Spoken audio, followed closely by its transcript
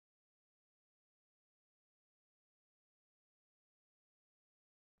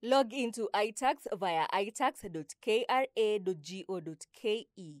Log into iTax via itax.kra.go.ke.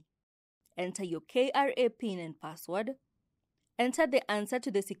 Enter your KRA PIN and password. Enter the answer to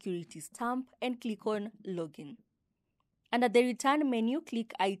the security stamp and click on Login. Under the Return menu,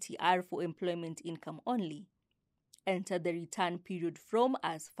 click ITR for employment income only. Enter the return period from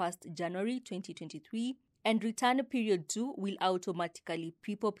as 1st January 2023 and return period 2 will automatically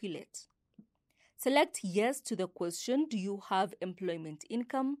pre-populate. Select yes to the question, do you have employment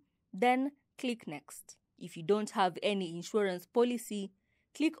income? Then click Next. If you don't have any insurance policy,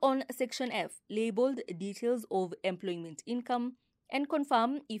 click on Section F labeled Details of Employment Income and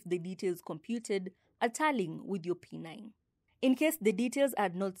confirm if the details computed are tallying with your P9. In case the details are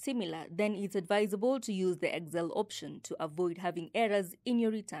not similar, then it's advisable to use the Excel option to avoid having errors in your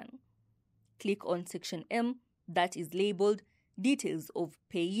return. Click on Section M that is labeled Details of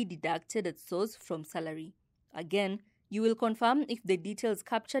Payee Deducted at Source from Salary. Again, you will confirm if the details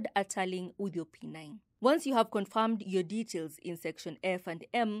captured are tallying with your P9. Once you have confirmed your details in Section F and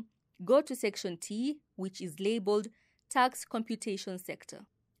M, go to Section T, which is labeled Tax Computation Sector.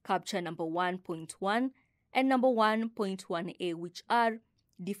 Capture number 1.1 and number 1.1a, which are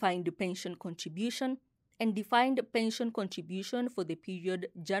Defined Pension Contribution and Defined Pension Contribution for the period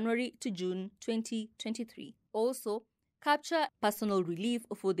January to June 2023. Also, capture Personal Relief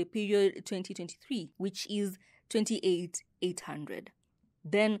for the period 2023, which is 28,800.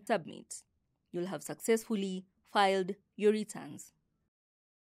 Then submit. You'll have successfully filed your returns.